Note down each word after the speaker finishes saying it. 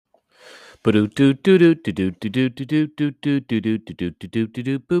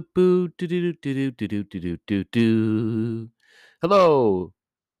Hello,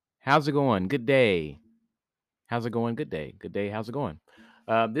 how's it going? Good day. How's it going? Good day. Good day. How's it going?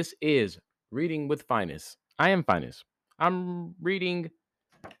 This is Reading with Finest. I am Finest. I'm reading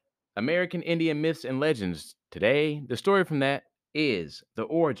American Indian Myths and Legends. Today, the story from that is The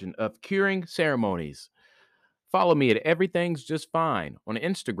Origin of Curing Ceremonies. Follow me at Everything's Just Fine on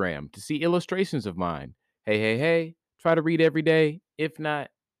Instagram to see illustrations of mine. Hey, hey, hey, try to read every day. If not,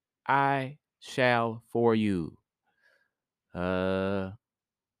 I shall for you. Uh,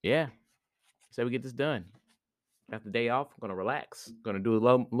 yeah, so we get this done. Got the day off. I'm gonna relax. Gonna do a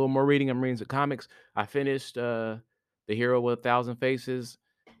little more reading. I'm reading some comics. I finished The Hero with a Thousand Faces.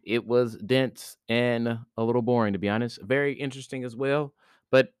 It was dense and a little boring, to be honest. Very interesting as well.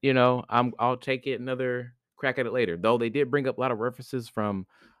 But I'll take it another crack at it later. Though they did bring up a lot of references from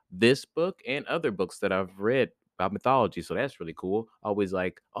this book and other books that I've read about mythology. So that's really cool. Always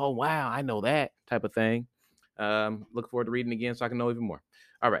like, oh wow, I know that type of thing. Look forward to reading again so I can know even more.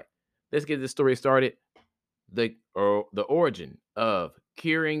 All right, let's get this story started. The origin of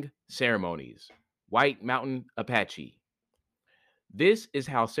curing ceremonies. White Mountain Apache. This is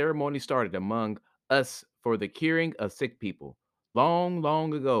how ceremonies started among us for the curing of sick people. Long,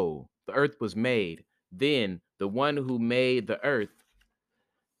 long ago, the earth was made. Then the one who made the earth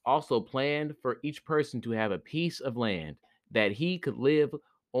also planned for each person to have a piece of land that he could live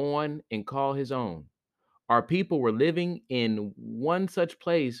on and call his own. Our people were living in one such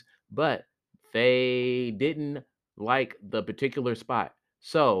place, but they didn't like the particular spot.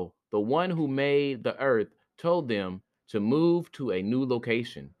 So the one who made the earth told them to move to a new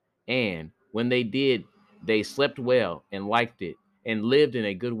location. And when they did, they slept well and liked it and lived in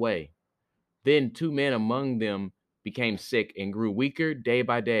a good way. Then two men among them became sick and grew weaker day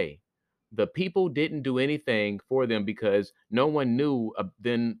by day. The people didn't do anything for them because no one knew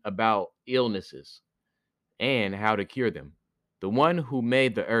then about illnesses and how to cure them. The one who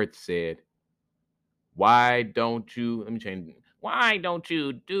made the earth said, why don't you, let me change, why don't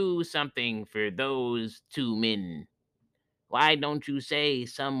you do something for those two men? Why don't you say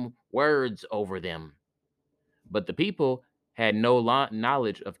some words over them? But the people had no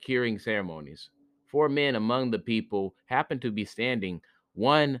knowledge of curing ceremonies. Four men among the people happened to be standing,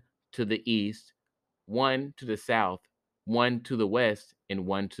 one to the east, one to the south, one to the west, and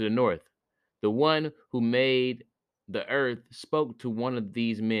one to the north. The one who made the earth spoke to one of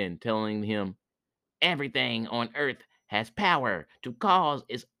these men, telling him, everything on earth has power to cause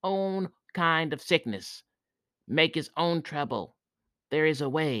its own kind of sickness, make its own trouble. There is a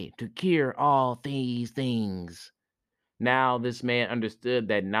way to cure all these things. Now this man understood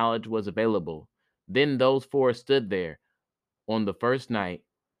that knowledge was available. Then those four stood there. On the first night,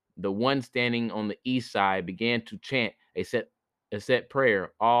 the one standing on the east side began to chant a set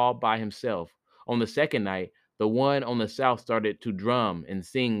prayer all by himself. On the second night, the one on the south started to drum and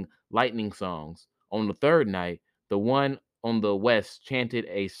sing lightning songs. On the third night, the one on the west chanted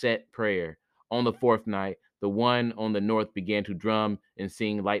a set prayer. On the fourth night, the one on the north began to drum and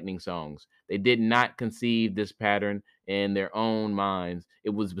sing lightning songs. They did not conceive this pattern in their own minds.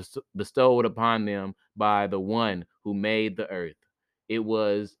 It was bestowed upon them by the one who made the earth. It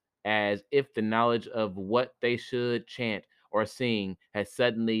was as if the knowledge of what they should chant or sing had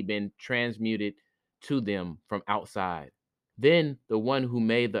suddenly been transmuted to them from outside. Then the one who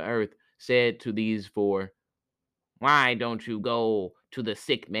made the earth said to these four, why don't you go to the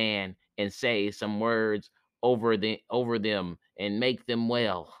sick man and say some words over them and make them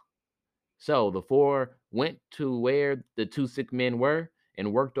well? So the four went to where the two sick men were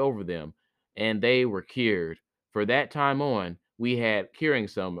and worked over them, and they were cured. For that time on, we had curing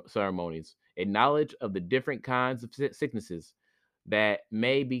ceremonies, a knowledge of the different kinds of sicknesses that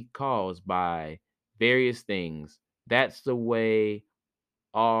may be caused by various things. That's the way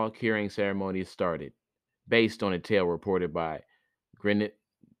all curing ceremonies started, based on a tale reported by Gren-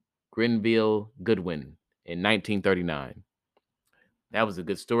 Grenville Goodwin in 1939. That was a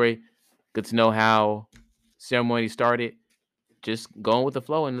good story. Good to know how ceremony started. Just going with the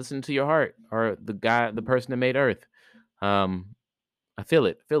flow and listening to your heart or the person that made Earth. Um, I feel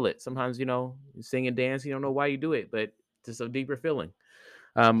it. Sometimes, you sing and dance, you don't know why you do it, but just a deeper feeling.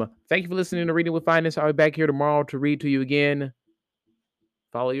 Thank you for listening to Reading with Finance. I'll be back here tomorrow to read to you again.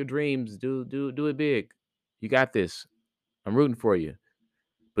 Follow your dreams. Do it big. You got this. I'm rooting for you.